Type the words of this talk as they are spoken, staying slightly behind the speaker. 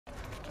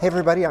Hey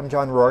everybody, I'm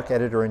John Roark,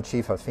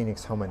 Editor-in-Chief of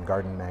Phoenix Home and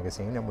Garden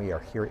Magazine, and we are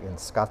here in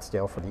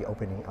Scottsdale for the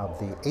opening of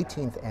the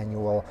 18th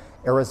annual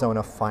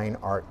Arizona Fine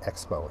Art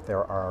Expo.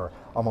 There are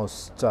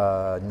almost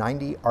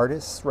 90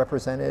 artists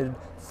represented,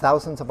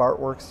 thousands of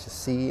artworks to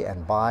see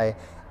and buy,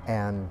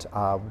 and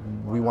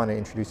we want to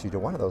introduce you to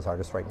one of those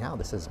artists right now.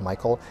 This is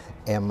Michael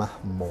M.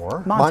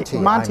 Moore. Monte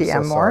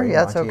M. Moore,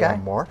 yeah, that's okay.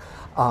 M. Moore.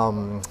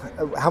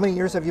 How many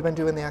years have you been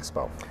doing the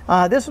expo?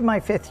 This is my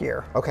 5th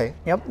year. Okay.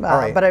 Yep, All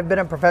right. But I've been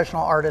a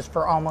professional artist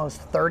for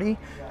almost 30,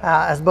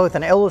 as both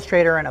an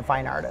illustrator and a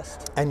fine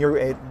artist. And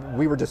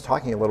we were just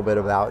talking a little bit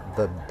about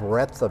the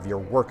breadth of your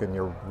work, and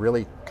you're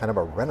really kind of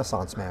a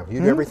Renaissance man. You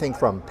do everything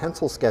from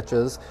pencil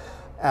sketches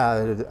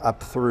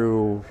up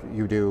through,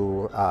 you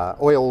do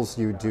oils,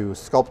 you do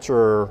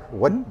sculpture,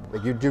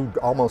 you do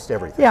almost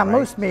everything. Yeah, right?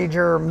 most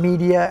major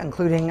media,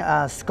 including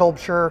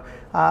sculpture.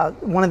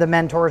 One of the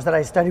mentors that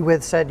I studied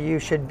with said you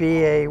should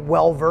be a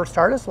well-versed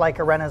artist like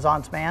a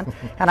Renaissance man.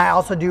 And I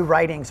also do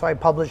writing, so I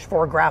publish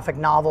 4 graphic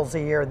novels a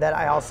year that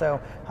I also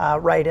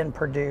write and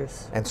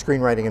produce. And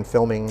screenwriting and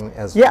filming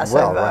as yes,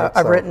 well, right? Yes,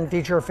 I've written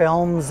feature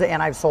films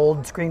and I've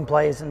sold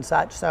screenplays and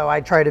such, so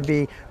I try to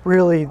be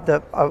really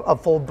a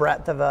full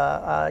breadth of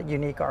a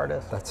unique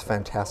artist. That's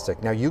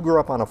fantastic. Now, you grew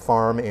up on a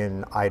farm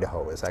in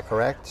Idaho, is that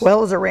correct? Well,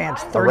 it was a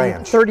ranch,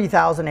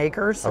 30,000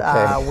 acres.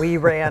 Okay. We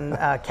ran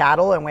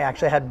cattle, and we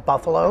actually had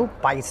buffalo,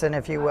 bison,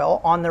 if you will,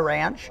 on the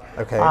ranch.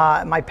 Okay.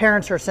 My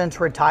parents are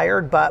since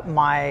retired, but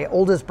my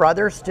oldest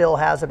brother still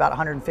has about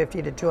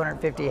 150 to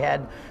 250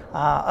 head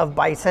of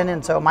bison,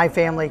 and so my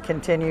family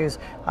continues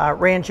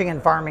ranching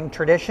and farming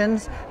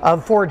traditions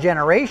of 4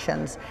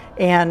 generations.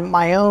 And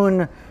my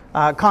own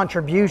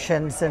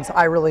contribution, since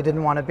I really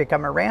didn't want to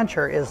become a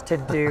rancher, is to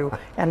do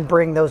and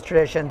bring those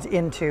traditions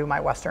into my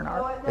Western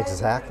art.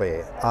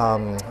 Exactly.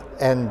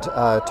 And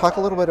talk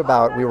a little bit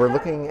about, we were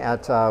looking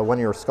at one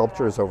of your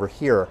sculptures over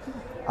here.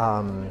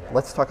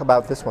 Let's talk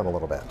about this one a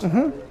little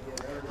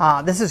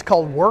bit. This is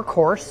called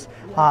Workhorse,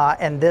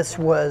 and this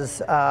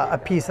was a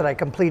piece that I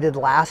completed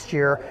last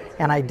year,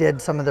 and I did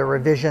some of the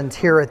revisions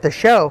here at the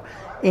show.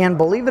 And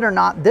believe it or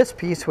not, this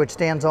piece, which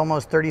stands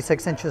almost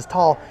 36 inches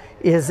tall,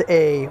 is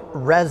a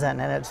resin,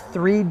 and it's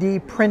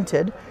 3D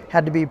printed,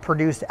 had to be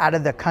produced out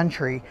of the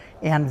country,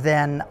 and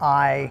then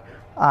I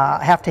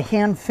have to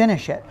hand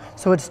finish it.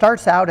 So it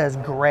starts out as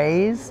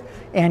grays,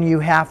 and you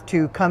have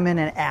to come in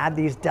and add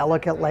these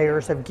delicate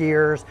layers of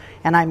gears,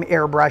 and I'm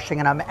airbrushing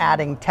and I'm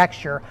adding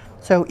texture.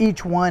 So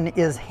each one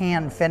is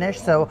hand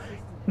finished, so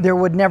there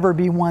would never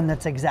be one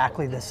that's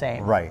exactly the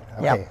same. Right,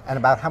 okay. Yep. And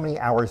about how many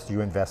hours do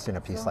you invest in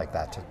a piece like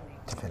that to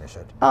finish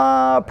it?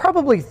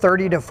 Probably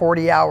 30 to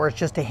 40 hours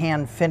just to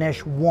hand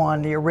finish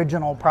one. The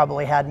original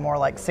probably had more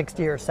like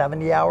 60 or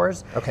 70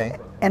 hours. Okay.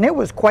 And it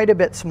was quite a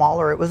bit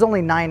smaller. It was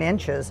only 9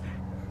 inches.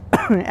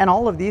 And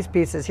all of these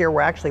pieces here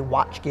were actually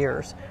watch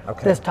gears.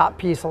 Okay. This top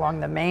piece along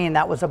the main,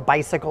 that was a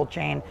bicycle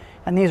chain.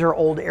 And these are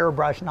old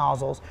airbrush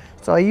nozzles.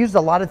 So I used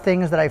a lot of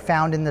things that I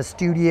found in the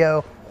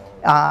studio,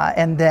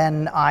 and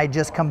then I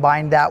just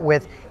combined that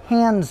with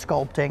hand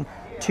sculpting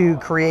to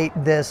create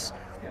this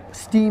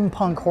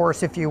steampunk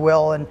horse, if you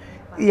will. And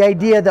the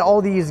idea that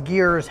all these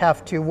gears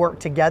have to work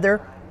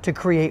together to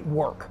create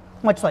work,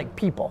 much like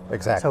people.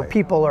 Exactly. So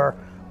people are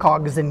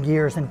cogs and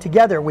gears, and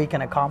together we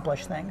can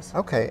accomplish things.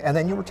 Okay, and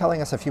then you were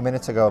telling us a few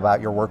minutes ago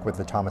about your work with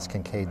the Thomas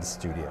Kinkade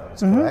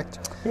Studios,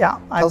 correct? Yeah,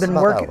 I've been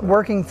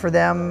working for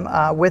them,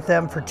 with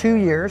them for 2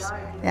 years,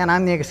 and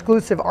I'm the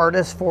exclusive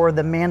artist for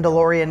the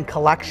Mandalorian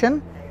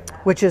collection,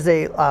 which is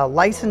a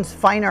licensed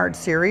fine art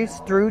series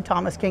through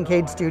Thomas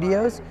Kinkade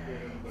Studios.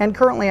 And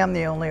currently I'm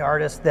the only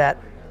artist that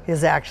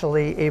is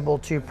actually able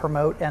to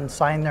promote and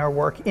sign their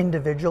work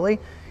individually.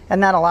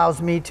 And that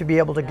allows me to be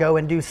able to go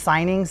and do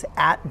signings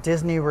at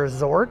Disney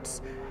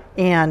resorts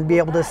and be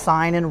able to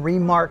sign and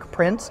remark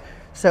prints.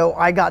 So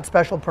I got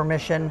special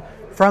permission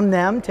from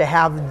them to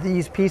have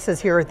these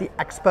pieces here at the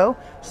Expo.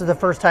 So the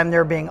first time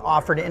they're being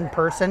offered in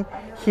person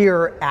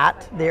here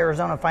at the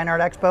Arizona Fine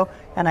Art Expo.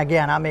 And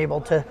again, I'm able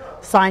to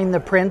sign the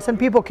prints, and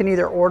people can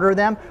either order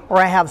them, or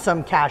I have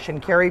some cash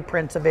and carry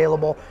prints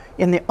available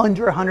in the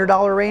under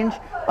 $100 range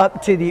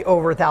up to the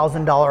over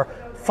 $1,000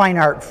 fine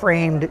art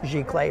framed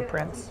giclée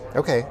prints.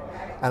 Okay.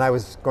 And I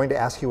was going to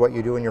ask you what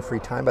you do in your free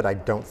time, but I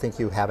don't think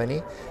you have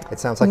any. It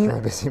sounds like you're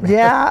a busy man.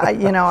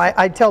 Yeah,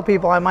 I tell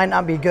people I might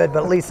not be good,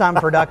 but at least I'm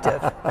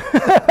productive.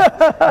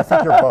 I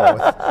think you're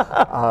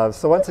both.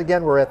 So once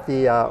again, we're at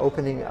the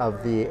opening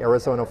of the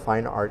Arizona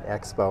Fine Art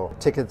Expo.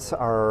 Tickets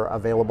are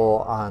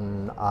available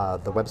on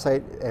the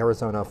website,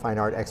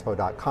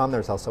 arizonafineartexpo.com.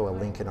 There's also a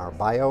link in our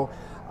bio.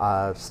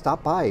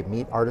 Stop by,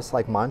 meet artists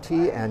like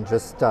Monte, and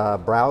just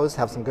browse,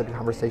 have some good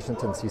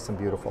conversations, and see some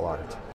beautiful art.